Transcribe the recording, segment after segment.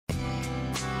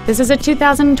This is a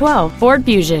 2012 Ford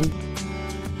Fusion.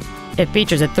 It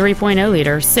features a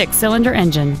 3.0-liter 6-cylinder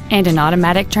engine and an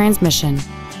automatic transmission.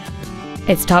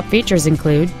 Its top features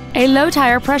include a low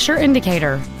tire pressure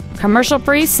indicator,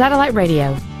 commercial-free satellite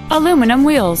radio, aluminum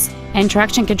wheels, and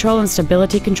traction control and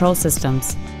stability control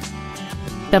systems.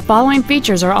 The following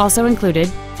features are also included: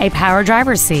 a power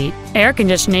driver's seat, air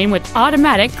conditioning with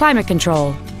automatic climate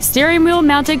control, steering wheel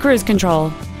mounted cruise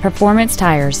control, performance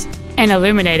tires, an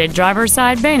illuminated driver's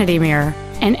side vanity mirror,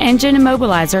 an engine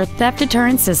immobilizer theft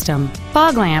deterrent system,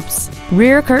 fog lamps,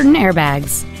 rear curtain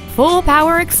airbags, full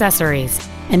power accessories,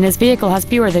 and this vehicle has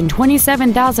fewer than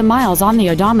 27,000 miles on the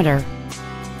odometer.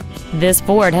 This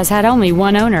Ford has had only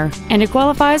one owner, and it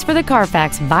qualifies for the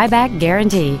Carfax buyback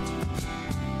guarantee.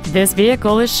 This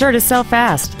vehicle is sure to sell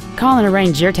fast. Call and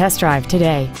arrange your test drive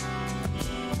today.